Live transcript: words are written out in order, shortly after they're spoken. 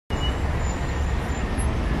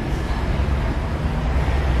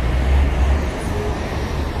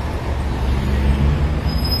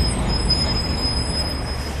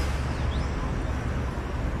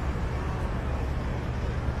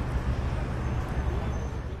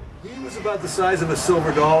He was about the size of a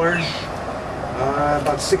silver dollar,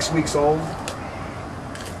 about 6 weeks old.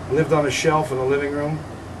 Lived on a shelf in the living room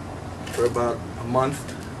for about a month.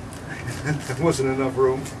 There wasn't enough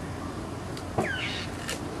room.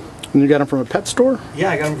 And you got him from a pet store?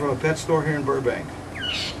 Yeah, I got him from a pet store here in Burbank.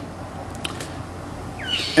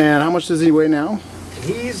 And how much does he weigh now?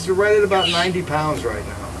 He's right at about 90 pounds right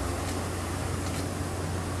now.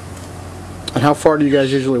 And how far do you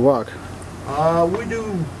guys usually walk? We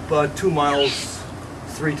do 2 miles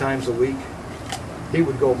 3 times a week. He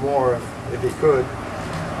would go more if he could.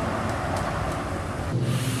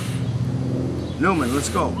 Newman, let's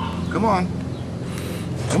go. Come on.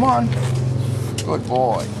 Come on. Good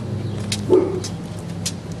boy.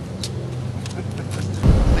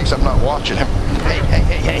 Thinks I'm not watching him. Hey, hey,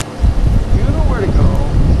 hey, hey. You know where to go.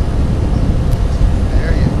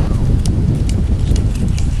 There you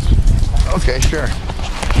go. Okay, sure.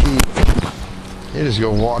 He just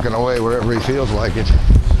go walking away wherever he feels like it.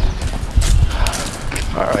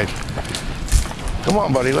 All right. Come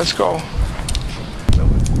on, buddy, let's go. Come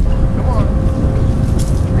on.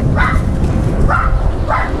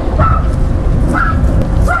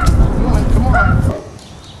 Come on.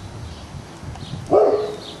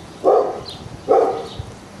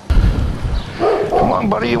 Come on,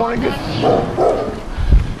 buddy, you want to get...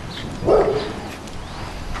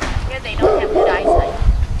 Here they don't have good eyesight.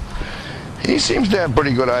 He seems to have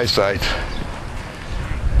pretty good eyesight.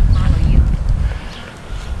 Follow you.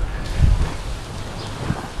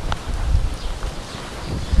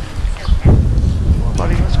 Come on,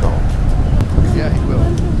 buddy, let's go. Yeah, he will.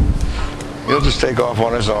 He'll just take off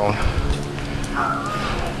on his own.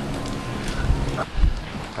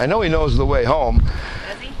 I know he knows the way home.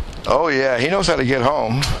 Does he? Oh yeah, he knows how to get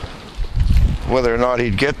home. Whether or not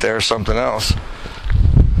he'd get there is something else.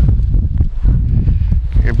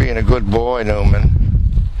 You're being a good boy, Newman.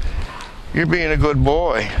 You're being a good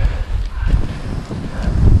boy.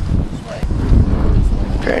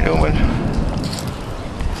 Okay, Newman.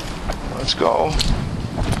 Let's go.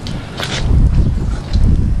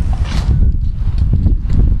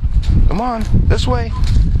 Come on, this way.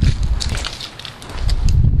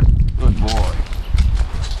 Good boy.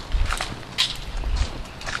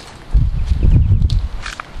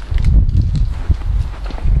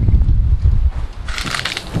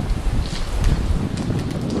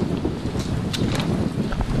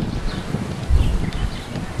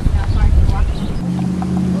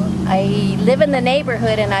 I live in the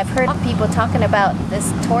neighborhood and I've heard people talking about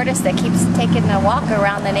this tortoise that keeps taking a walk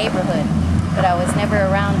around the neighborhood. But I was never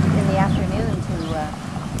around in the afternoon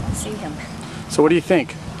to see him. So what do you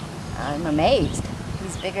think? I'm amazed.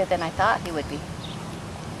 He's bigger than I thought he would be.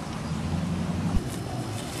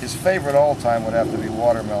 His favorite all time would have to be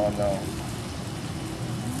watermelon, though.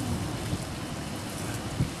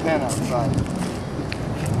 10 outside.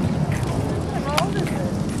 How old is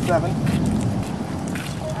this? 7.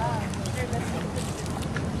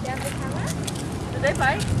 Do they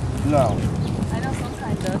bite? No. I know some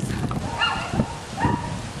kind does.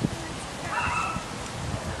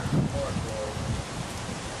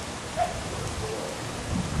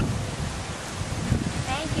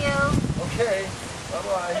 Thank you. Okay.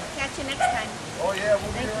 Bye-bye. Catch you next time. Oh, yeah,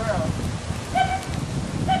 we'll be around.